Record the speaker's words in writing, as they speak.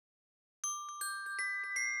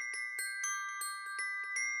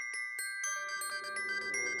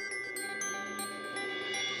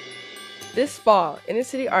This fall, Inner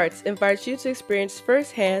City Arts invites you to experience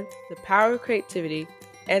firsthand the power of creativity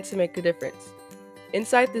and to make a difference.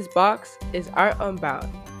 Inside this box is Art Unbound.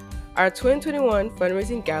 Our 2021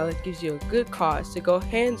 fundraising gala gives you a good cause to go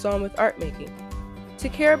hands-on with art making, to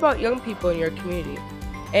care about young people in your community,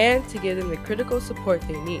 and to give them the critical support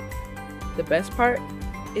they need. The best part?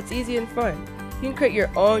 It's easy and fun. You can create your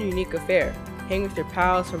own unique affair, hang with your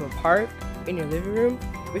pals from a park, in your living room,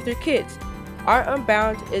 with your kids. Art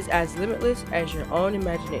Unbound is as limitless as your own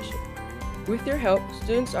imagination. With your help,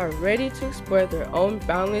 students are ready to explore their own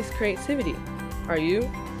boundless creativity. Are you?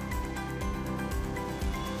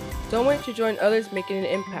 Don't wait to join others making an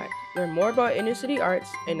impact. Learn more about Inner City Arts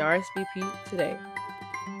and RSVP today.